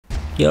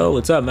Yo,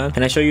 what's up, man?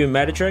 Can I show you a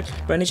magic trick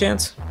by any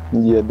chance?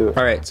 Yeah, do it.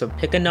 All right, so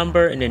pick a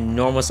number in a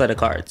normal set of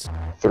cards.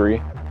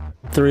 3.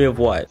 3 of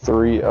what?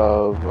 3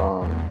 of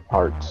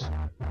hearts.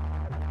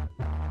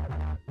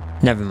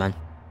 Never mind.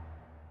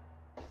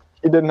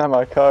 He didn't have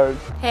my card.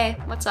 Hey,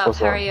 what's up? What's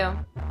How up? are you?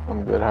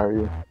 I'm good. How are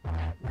you?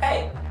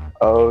 Hey,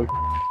 Oh.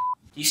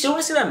 you still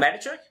want to see that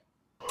magic trick?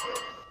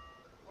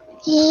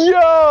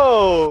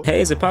 Yo!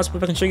 Hey, is it possible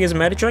if I can show you guys a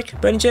magic trick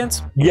by any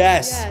chance?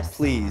 Yes,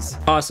 please.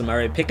 Awesome. All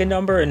right, pick a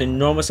number in a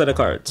normal set of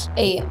cards.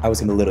 8. I was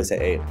gonna literally say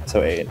 8,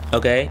 so 8.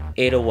 Okay,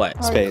 8 of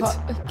what? Spades.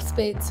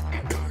 Spades.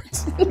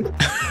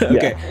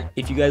 Okay,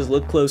 if you guys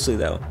look closely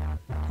though,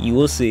 you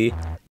will see.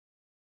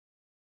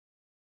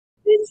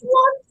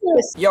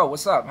 Yo,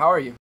 what's up? How are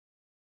you?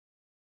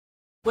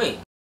 Wait.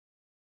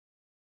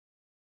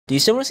 Do you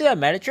still want to see that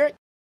magic trick?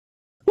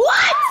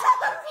 What?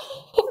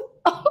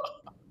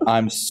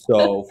 I'm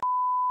so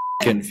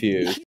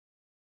confused.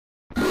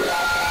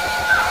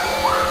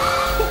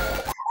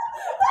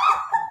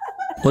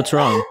 What's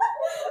wrong?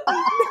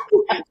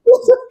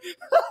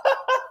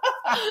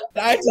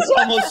 I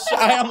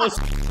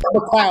almost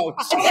the couch.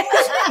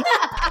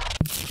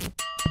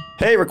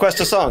 Hey, request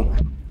a song.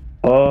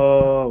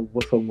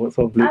 What's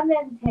up, Blue? I'm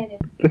levitating.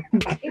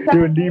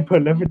 You're deeper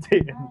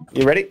levitating.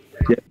 You ready?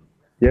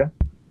 Yeah.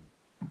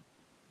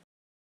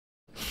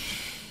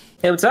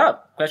 Hey, what's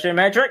up? Question your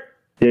magic trick?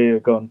 Yeah,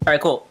 go on. All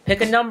right, cool. Pick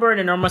a number in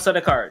a normal set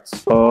of cards.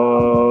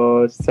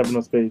 7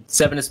 of spades.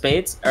 7 of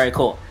spades? All right,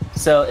 cool.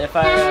 So if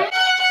I...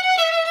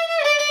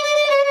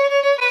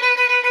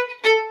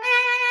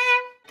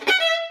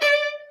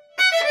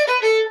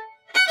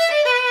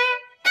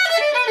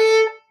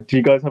 Do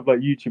you guys have like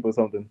YouTube or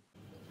something?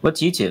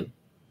 What's YouTube?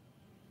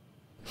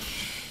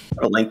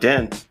 Oh,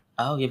 LinkedIn.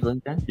 Oh, you have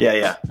LinkedIn?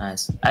 Yeah.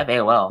 Nice. I have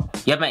AOL.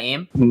 You have my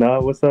aim? Nah,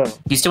 what's that?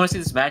 Do you still want to see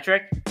this magic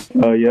trick?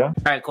 Yeah. All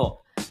right,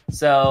 cool.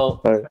 So...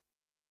 Alright.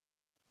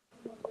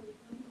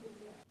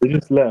 They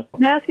just left.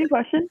 Can I ask you a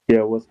question?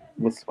 Yeah, what's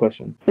the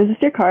question? Is this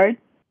your card?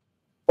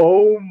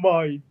 Oh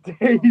my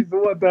days,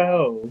 what the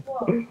hell?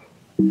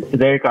 Is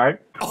there your card?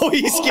 Oh,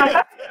 he's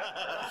scared.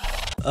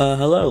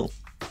 Hello.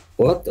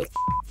 What the?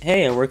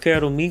 Hey, I work here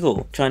at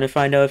Omegle, trying to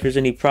find out if there's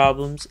any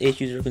problems,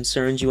 issues, or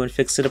concerns you want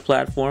fixed to the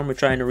platform. We're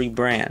trying to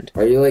rebrand.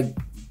 Are you like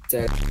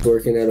that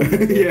working at a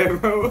Yeah,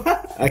 bro.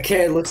 I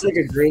can't. It looks like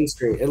a green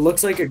screen. It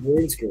looks like a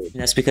green screen.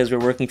 And that's because we're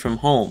working from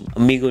home.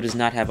 Omegle does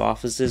not have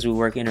offices. We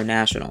work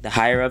international. The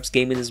higher-ups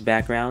gave me this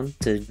background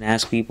to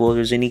ask people if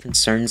there's any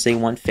concerns they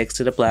want fixed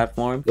to the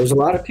platform. There's a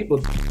lot of people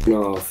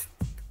off.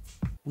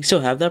 We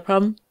still have that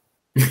problem?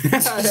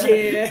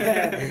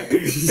 Yeah.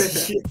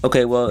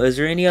 Okay, well, is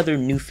there any other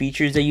new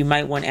features that you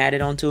might want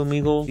added onto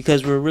Omegle?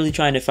 Because we're really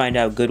trying to find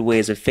out good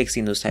ways of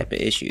fixing those type of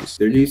issues.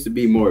 There needs to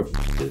be more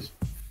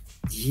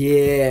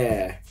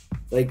Yeah.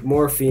 Like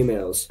more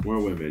females. more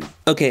women.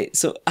 Okay,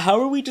 so how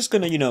are we just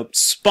gonna,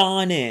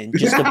 spawn in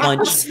just a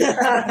bunch?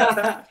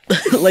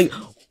 Like,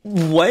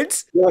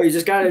 what? No, you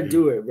just gotta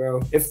do it,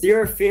 bro. If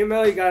you're a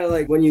female, you gotta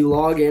like when you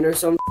log in or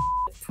something,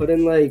 put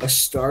in like a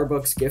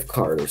Starbucks gift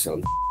card or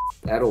something.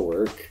 That'll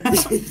work.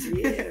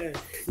 Yeah.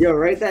 Yo,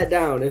 write that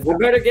down. We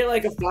better get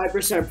like a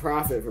 5%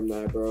 profit from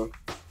that, bro.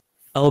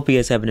 I hope you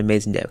guys have an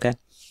amazing day, okay?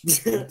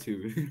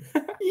 Too.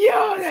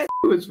 Yo, that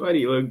was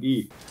funny,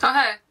 low-key.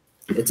 Okay.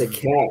 It's a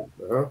cat,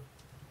 bro.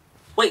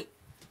 Wait,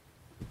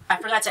 I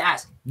forgot to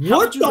ask. How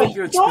What would you the rate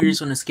your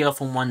experience on a scale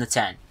from 1 to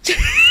 10?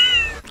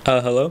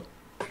 Hello?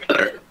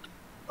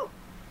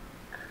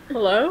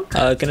 Hello?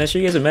 Can I show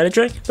you guys a meta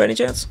trick by any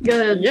chance?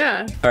 Good,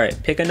 yeah.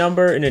 Alright, pick a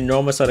number in a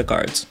normal set of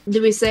cards.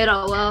 Did we say it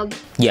out loud?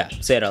 Yeah,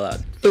 say it out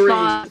loud. 3.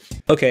 5.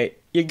 Okay,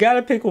 you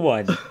gotta pick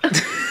one.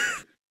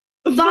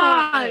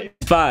 5.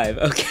 5,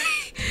 okay.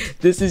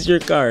 This is your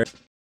card.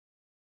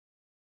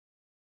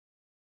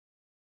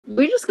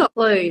 We just got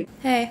played.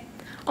 Hey.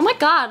 Oh my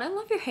god, I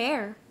love your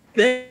hair.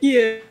 Thank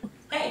you.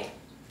 Hey,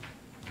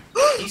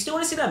 do you still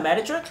want to see that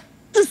meta trick?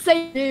 Just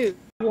say dude.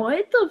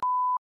 What the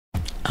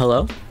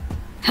Hello?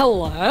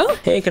 Hello?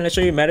 Hey, can I show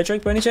you a meta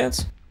trick by any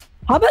chance?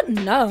 How about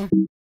no?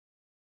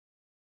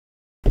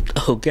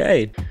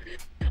 Okay.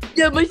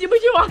 Yeah, but you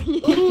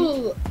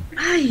Ooh,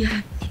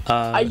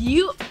 are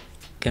you?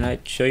 Can I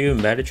show you a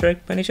meta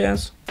trick by any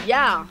chance?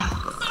 Yeah.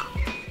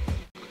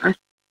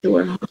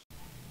 Sure.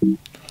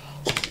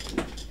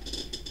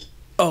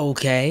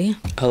 Okay.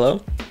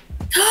 Hello?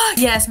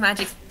 Yes,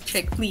 magic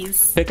trick,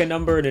 please. Pick a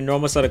number in a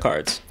normal set of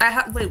cards.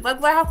 Wait, what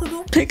have to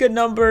do? Pick a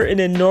number in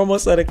a normal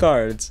set of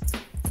cards.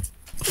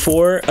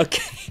 4?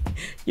 Okay.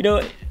 You know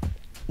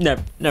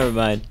what? Never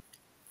mind.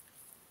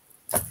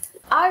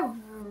 I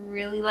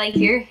really like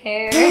your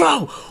hair.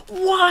 Bro,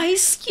 why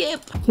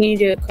skip? can you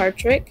do a card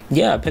trick?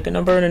 Yeah, pick a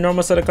number in a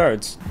normal set of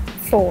cards.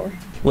 4.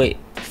 Wait,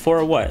 4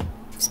 or what?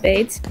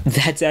 Spades?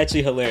 That's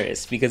actually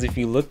hilarious because if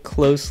you look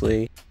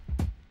closely...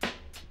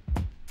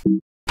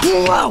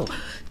 Whoa!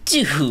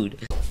 Dude,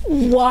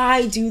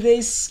 why do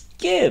they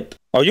skip?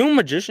 Are you a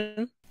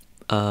magician?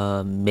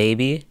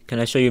 Maybe. Can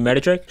I show you a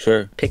meta trick?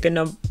 Sure. Pick a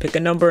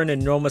number in a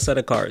normal set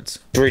of cards.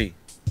 3.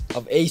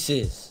 Of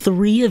aces.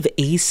 3 of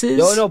aces?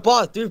 No,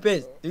 boss. 3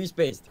 spades. 3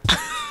 spades.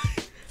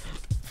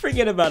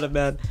 Forget about it,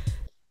 man.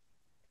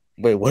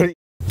 Wait, what?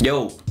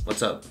 Yo,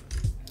 what's up?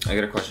 I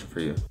got a question for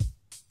you.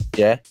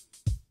 Yeah.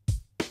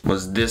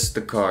 Was this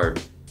the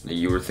card that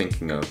you were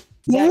thinking of?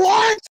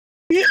 What?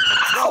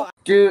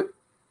 Dude.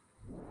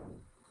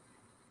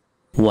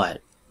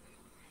 What?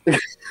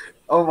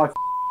 Oh my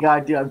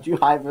god, dude, I'm too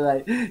high for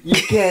that. You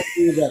can't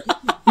do that.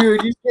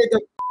 Dude, you scared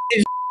the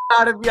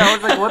out of me. I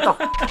was like, what the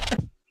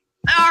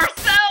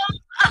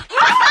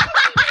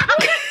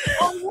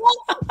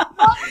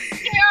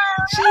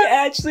She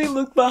actually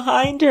looked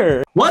behind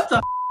her. What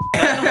the?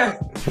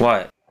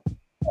 What?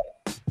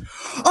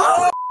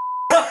 Oh!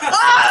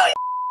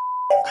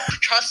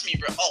 Trust me,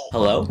 bro. Oh.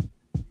 Hello?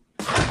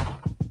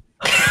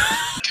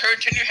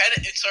 Turn your head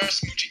and start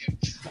smooching him.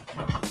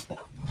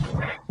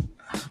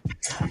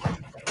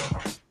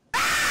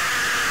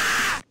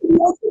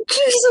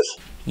 Jesus.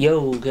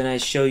 Yo, can I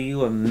show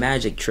you a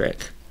magic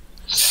trick?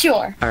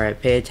 Sure.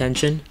 Alright, pay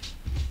attention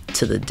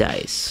to the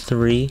dice.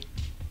 3,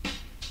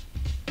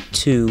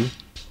 2,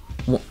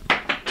 1.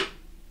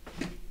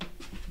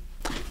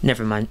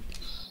 Never mind.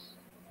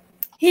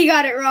 He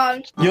got it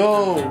wrong.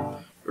 Yo,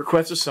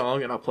 request a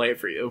song and I'll play it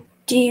for you.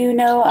 Do you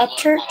know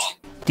Upchurch?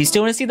 Do you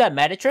still want to see that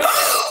magic trick?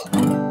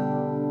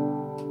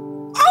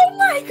 Oh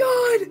my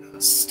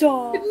god!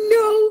 Stop.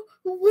 No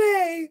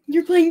way!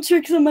 You're playing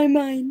tricks on my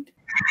mind.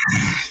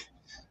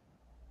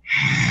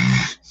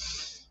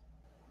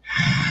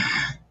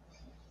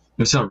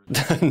 What's up?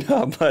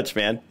 Not much,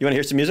 man. You want to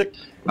hear some music?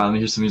 Let me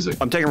hear some music.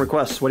 I'm taking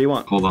requests. What do you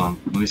want? Hold on.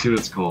 Let me see what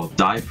it's called.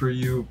 Die For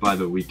You by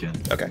The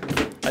Weeknd. Okay.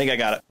 I think I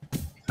got it.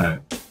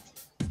 Alright.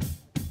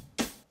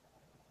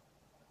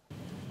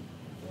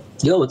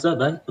 Yo, what's up,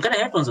 man? What kind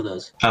of headphones are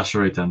those?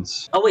 Astro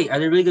 810s. Oh wait, are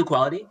they really good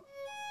quality?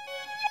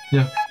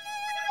 Yeah.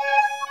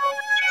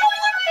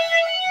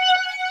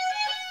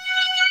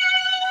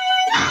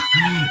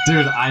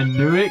 Dude, I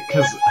knew it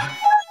because...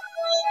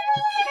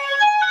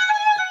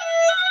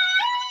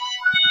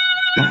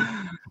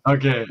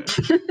 Okay.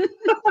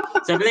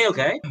 Is everything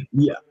okay?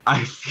 Yeah,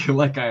 I feel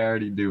like I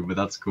already do, but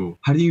that's cool.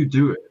 How do you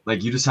do it?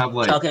 Like, you just have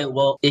like... Okay,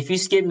 well, if you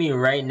skip me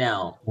right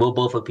now, we'll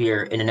both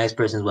appear in the next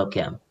person's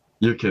webcam.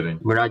 You're kidding.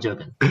 We're not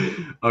joking.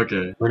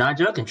 Okay. We're not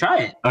joking. Try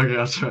it. Okay,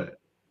 I'll try it.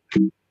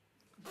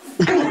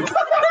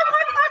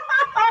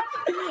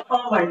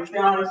 Oh my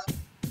gosh.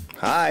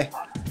 Hi.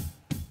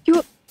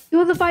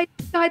 You're the guy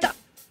that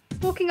I'm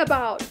talking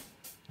about.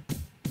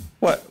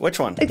 What? Which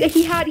one?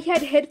 He had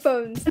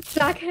headphones,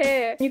 black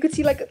hair. You could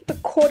see like the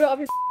corner of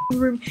his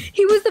room.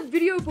 He was the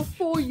video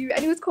before you,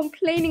 and he was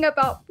complaining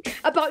about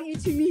you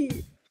to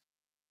me.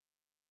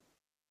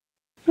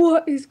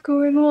 What is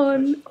going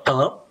on?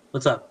 Hello?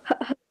 What's up?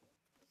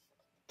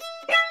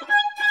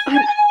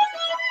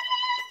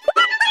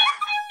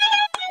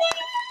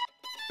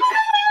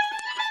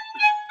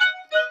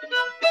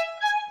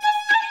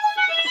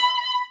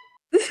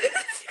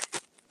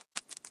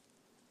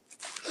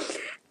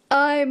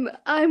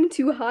 I'm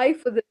too high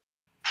for this.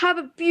 Have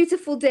a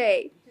beautiful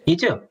day. You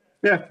too.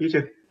 Yeah, you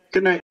too.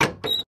 Good night.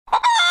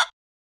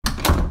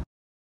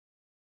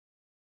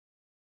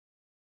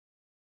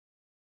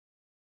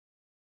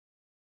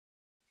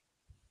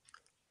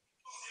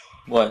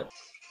 What?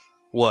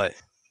 What?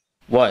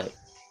 What?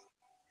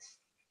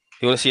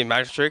 You want to see a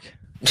magic trick?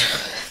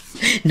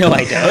 No,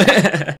 I don't.